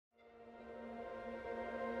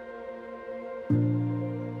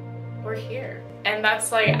we're here. And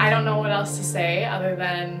that's like, I don't know what else to say other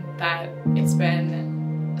than that it's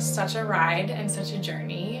been such a ride and such a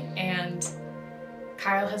journey, and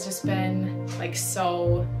Kyle has just been like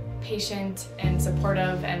so patient and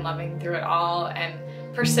supportive and loving through it all, and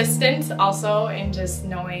persistent also in just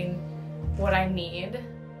knowing what I need.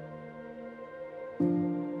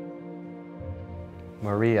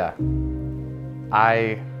 Maria,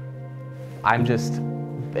 I'm just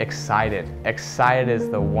excited. Excited is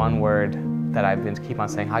the one word that I've been keep on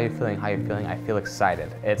saying. How you feeling? How you feeling? I feel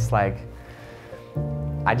excited. It's like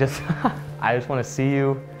I just want to see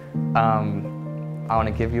you. I want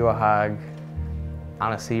to give you a hug. I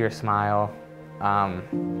want to see your smile.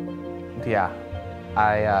 Yeah,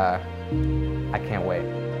 I can't wait.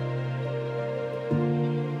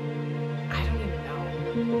 I don't even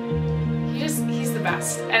know. He's the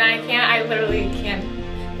best, and I literally can't.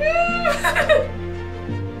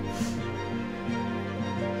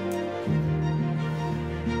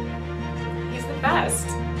 He's the best.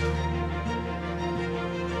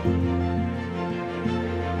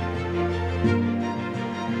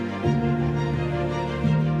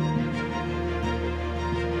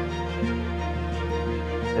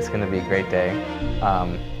 It's gonna be a great day,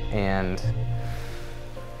 and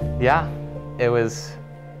yeah,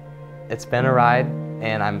 it's been a ride,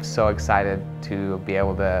 and I'm so excited to be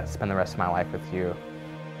able to spend the rest of my life with you.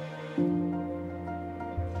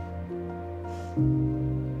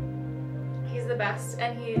 He's the best,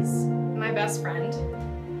 and he's my best friend,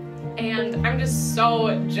 and I'm just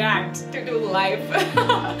so jacked to do life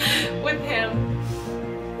with him,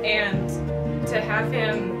 and to have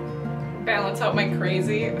him balance out my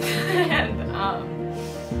crazy and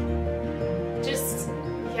just,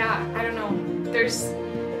 yeah, I don't know,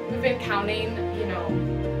 we've been counting, you know,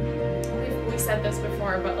 we said this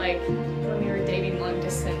before, but like when we were dating long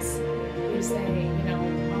distance, we say, you know,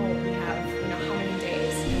 oh, we have, you know, how many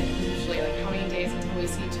days, and it was usually like how many days until we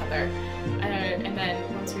see each other, and then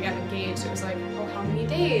once we got engaged, it was like, oh, how many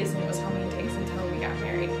days, and it was how many days until we got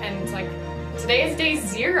married, and it's like, today is day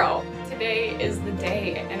 0. Today is the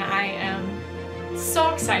day, and I am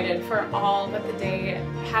so excited for all that the day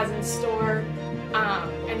has in store,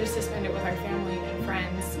 and just to spend it with our family and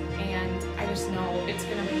friends, and I just know it's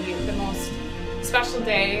going to be the most special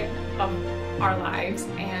day of our lives,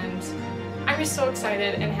 and I'm just so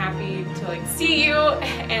excited and happy to like see you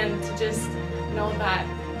and to just know that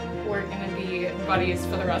we're going to be buddies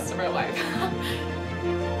for the rest of our life.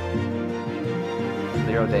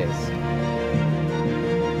 0 days.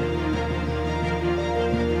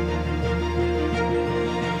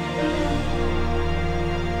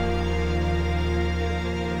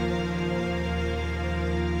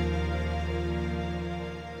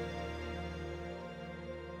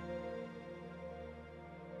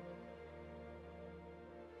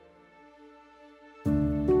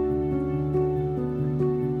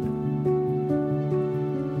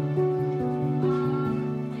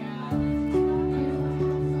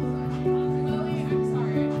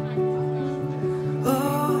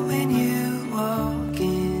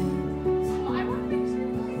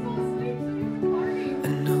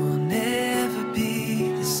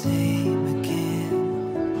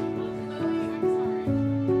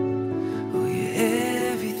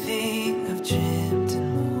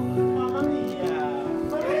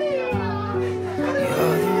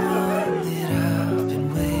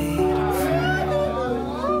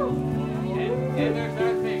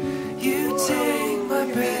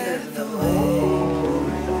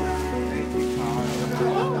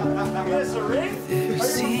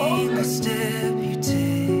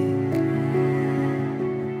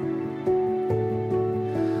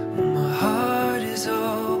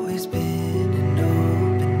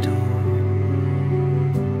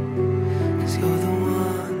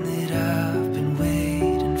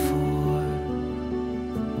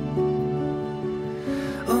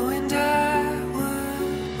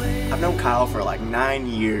 I've known Kyle for like 9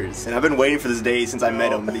 years, and I've been waiting for this day since I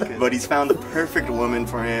met him. But he's found the perfect woman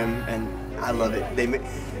for him, and I love it.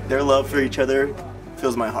 Their love for each other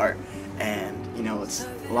fills my heart, and you know, it's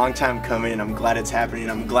a long time coming, and I'm glad it's happening.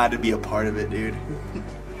 I'm glad to be a part of it, dude.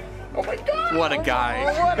 Oh my God! What a guy!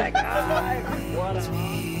 Oh, what a guy! What a...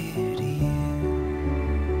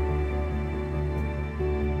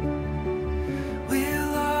 We're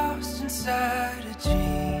lost inside a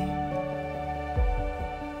dream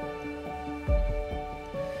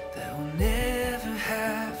that will never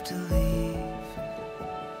have to leave.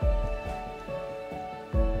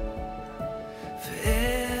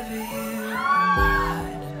 Forever you are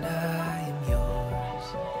mine and I am yours.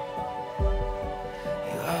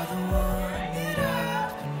 You are the one that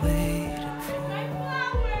I've been waiting for.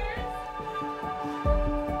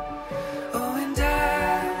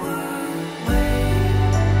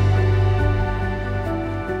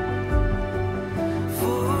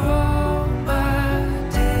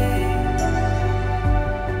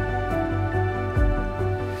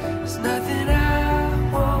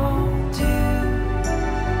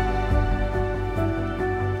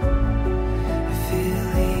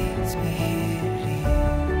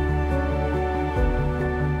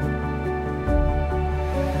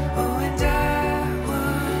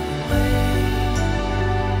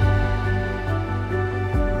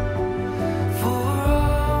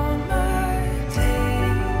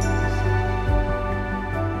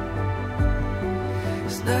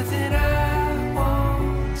 There's nothing I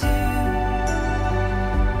won't do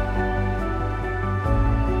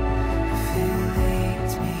if it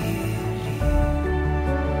leads me here to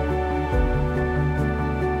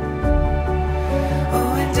you.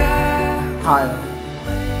 Oh, and Kyle,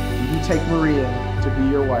 do you take Maria to be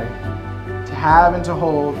your wife, to have and to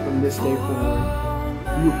hold from this day forward?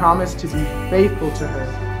 Do you promise to be faithful to her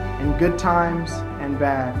in good times and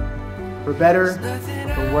bad, for better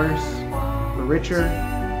or for worse, for richer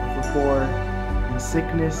or for poor, in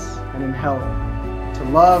sickness and in health, to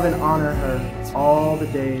love and honor her all the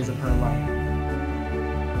days of her life?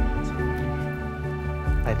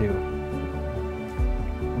 I do.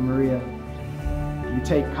 And Maria, do you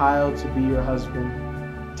take Kyle to be your husband,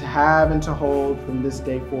 to have and to hold from this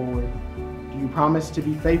day forward? Do you promise to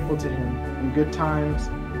be faithful to him in good times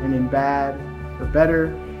and in bad, for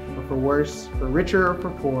better or for worse, for richer or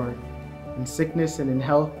for poor, in sickness and in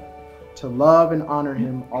health, to love and honor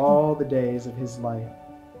him all the days of his life?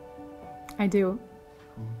 I do.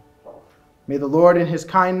 May the Lord in his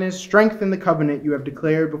kindness strengthen the covenant you have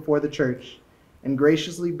declared before the church, and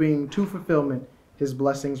graciously bring to fulfillment his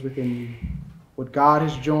blessings within you. What God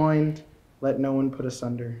has joined, let no one put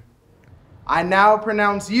asunder. I now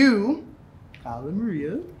pronounce you, Kyle and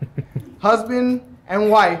Maria, husband and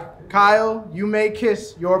wife. Kyle, you may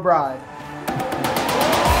kiss your bride.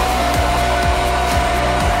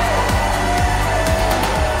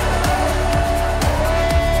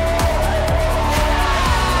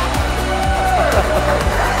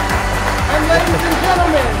 And ladies and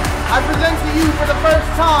gentlemen, I present to you for the first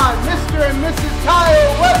time, Mr. and Mrs. Kyle